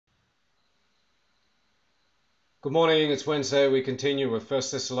Good morning, it's Wednesday. We continue with 1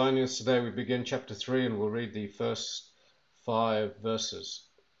 Thessalonians. Today we begin chapter 3 and we'll read the first 5 verses.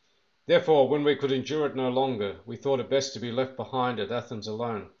 Therefore, when we could endure it no longer, we thought it best to be left behind at Athens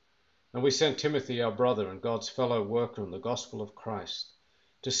alone. And we sent Timothy, our brother and God's fellow worker in the gospel of Christ,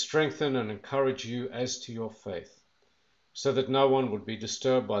 to strengthen and encourage you as to your faith, so that no one would be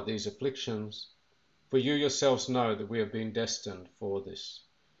disturbed by these afflictions, for you yourselves know that we have been destined for this.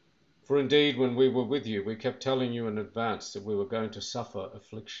 For indeed, when we were with you, we kept telling you in advance that we were going to suffer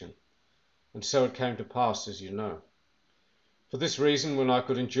affliction. And so it came to pass, as you know. For this reason, when I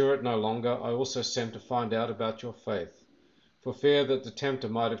could endure it no longer, I also sent to find out about your faith, for fear that the tempter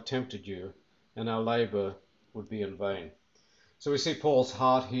might have tempted you, and our labor would be in vain. So we see Paul's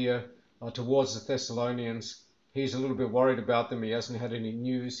heart here towards the Thessalonians. He's a little bit worried about them. He hasn't had any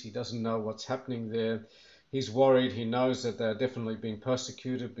news. He doesn't know what's happening there. He's worried. He knows that they're definitely being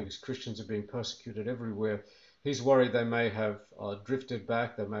persecuted because Christians are being persecuted everywhere. He's worried they may have drifted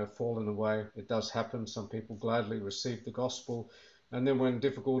back. They may have fallen away. It does happen. Some people gladly receive the gospel. And then when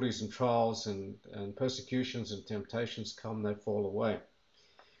difficulties and trials and persecutions and temptations come, they fall away.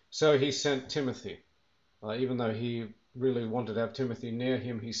 So he sent Timothy. Even though he really wanted to have Timothy near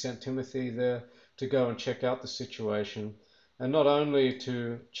him, he sent Timothy there to go and check out the situation, and not only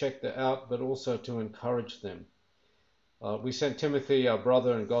to check that out, but also to encourage them. We sent Timothy, our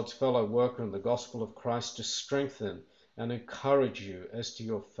brother and God's fellow worker in the gospel of Christ, to strengthen and encourage you as to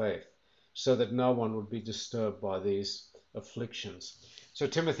your faith, so that no one would be disturbed by these afflictions. So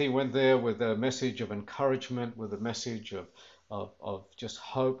Timothy went there with a message of encouragement, with a message of just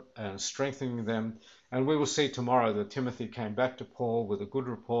hope and strengthening them. And we will see tomorrow that Timothy came back to Paul with a good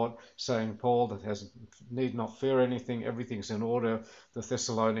report, saying, Paul, that need not fear anything, everything's in order. The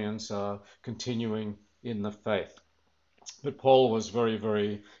Thessalonians are continuing in the faith. But Paul was very,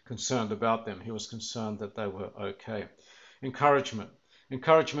 very concerned about them. He was concerned that they were okay. Encouragement.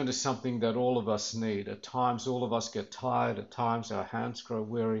 Encouragement is something that all of us need. At times, all of us get tired. At times, our hands grow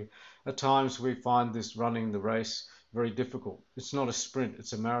weary. At times, we find this running the race very difficult. It's not a sprint,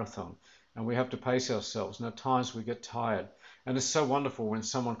 it's a marathon. And we have to pace ourselves. And at times, we get tired. And it's so wonderful when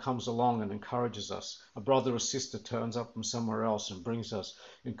someone comes along and encourages us. A brother or sister turns up from somewhere else and brings us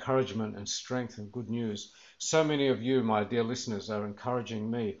encouragement and strength and good news. So many of you, my dear listeners, are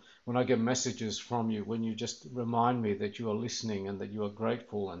encouraging me when I get messages from you, when you just remind me that you are listening and that you are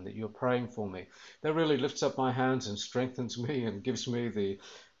grateful and that you're praying for me. That really lifts up my hands and strengthens me and gives me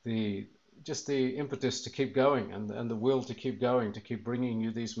the just the impetus to keep going and the will to keep going, to keep bringing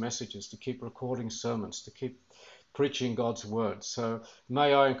you these messages, to keep recording sermons, to keep preaching God's word. So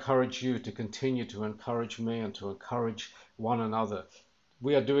may I encourage you to continue to encourage me and to encourage one another.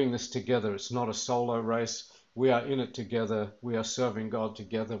 We are doing this together. It's not a solo race. We are in it together. We are serving God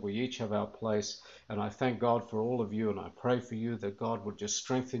together. We each have our place. And I thank God for all of you. And I pray for you that God would just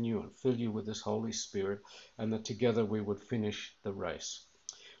strengthen you and fill you with His Holy Spirit, and that together we would finish the race.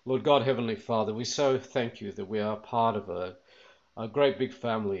 Lord God, Heavenly Father, we so thank you that we are part of a great big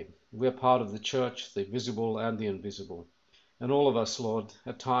family. We are part of the church, the visible and the invisible. And all of us, Lord,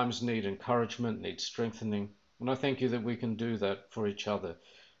 at times need encouragement, need strengthening. And I thank you that we can do that for each other.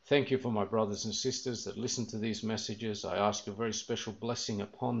 Thank you for my brothers and sisters that listen to these messages. I ask a very special blessing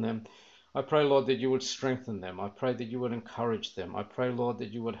upon them. I pray, Lord, that you would strengthen them. I pray that you would encourage them. I pray, Lord,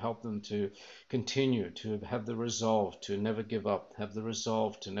 that you would help them to continue to have the resolve to never give up, have the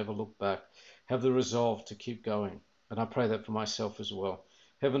resolve to never look back, have the resolve to keep going. And I pray that for myself as well.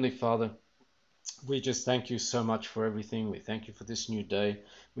 Heavenly Father, we just thank you so much for everything. We thank you for this new day.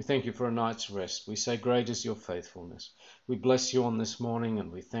 We thank you for a night's rest. We say, great is your faithfulness. We bless you on this morning,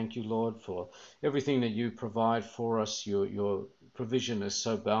 and we thank you, Lord, for everything that you provide for us. Your provision is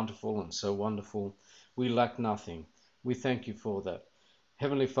so bountiful and so wonderful. We lack nothing. We thank you for that.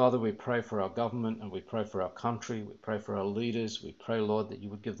 Heavenly Father, we pray for our government and we pray for our country. We pray for our leaders. We pray, Lord, that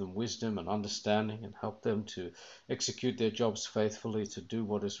you would give them wisdom and understanding and help them to execute their jobs faithfully, to do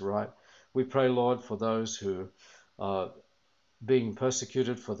what is right. We pray, Lord, for those who are being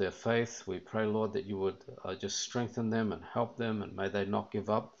persecuted for their faith. We pray, Lord, that you would just strengthen them and help them, and may they not give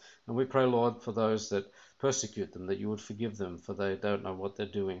up. And we pray, Lord, for those that persecute them, that you would forgive them, for they don't know what they're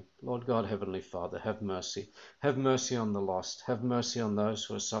doing. Lord God, Heavenly Father, have mercy. Have mercy on the lost. Have mercy on those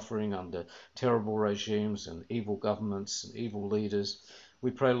who are suffering under terrible regimes and evil governments and evil leaders.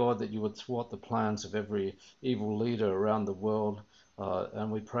 We pray, Lord, that you would thwart the plans of every evil leader around the world.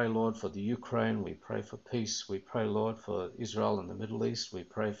 And we pray, Lord, for the Ukraine. We pray for peace. We pray, Lord, for Israel and the Middle East. We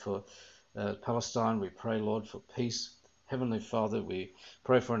pray for Palestine. We pray, Lord, for peace. Heavenly Father, we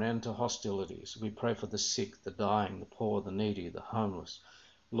pray for an end to hostilities. We pray for the sick, the dying, the poor, the needy, the homeless.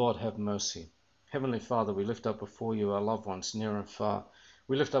 Lord, have mercy. Heavenly Father, we lift up before you our loved ones near and far.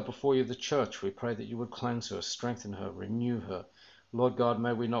 We lift up before you the church. We pray that you would cleanse her, strengthen her, renew her. Lord God,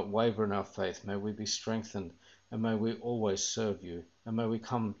 may we not waver in our faith. May we be strengthened, and may we always serve you. And may we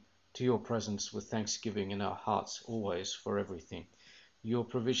come to your presence with thanksgiving in our hearts always for everything. Your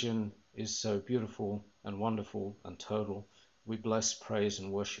provision is so beautiful and wonderful and total. We bless, praise,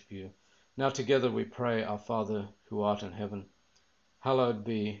 and worship you. Now together we pray, Our Father who art in heaven, hallowed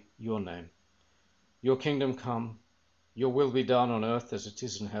be your name. Your kingdom come, your will be done on earth as it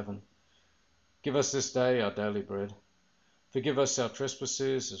is in heaven. Give us this day our daily bread. Forgive us our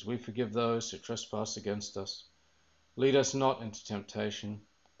trespasses as we forgive those who trespass against us. Lead us not into temptation,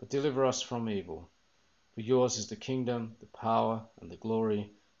 but deliver us from evil. For yours is the kingdom, the power, and the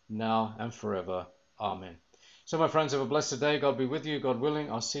glory, now and forever. Amen. So my friends, have a blessed day. God be with you. God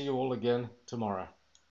willing, I'll see you all again tomorrow.